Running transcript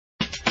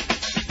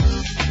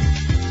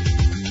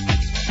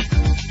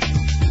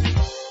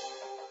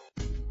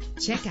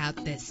Check out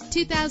this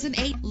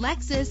 2008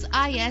 Lexus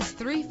IS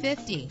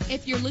 350.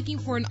 If you're looking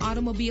for an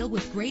automobile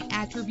with great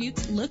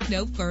attributes, look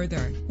no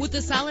further. With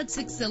a solid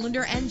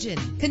 6-cylinder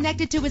engine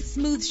connected to a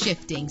smooth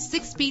shifting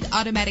 6-speed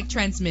automatic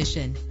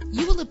transmission,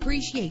 you will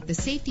appreciate the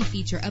safety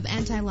feature of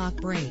anti-lock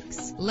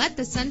brakes. Let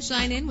the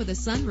sunshine in with a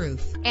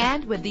sunroof.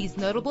 And with these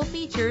notable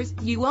features,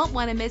 you won't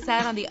want to miss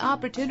out on the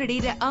opportunity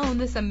to own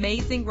this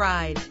amazing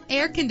ride.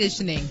 Air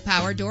conditioning,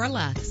 power door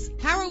locks,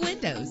 power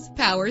windows,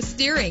 power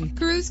steering,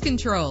 cruise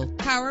control,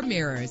 power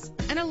mirrors,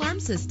 an alarm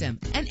system,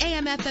 an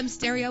AM/FM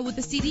stereo with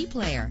a CD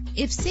player.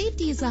 If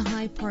safety is a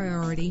high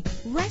priority,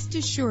 rest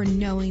assured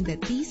knowing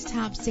that these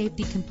top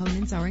safety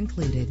components are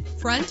included: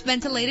 front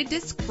ventilated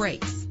disc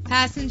brakes,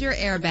 passenger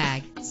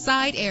airbag,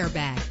 side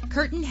airbag,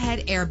 curtain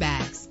head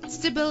airbags,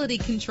 stability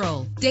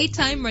control,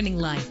 daytime running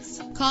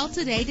lights. Call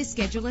today to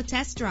schedule a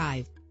test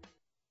drive.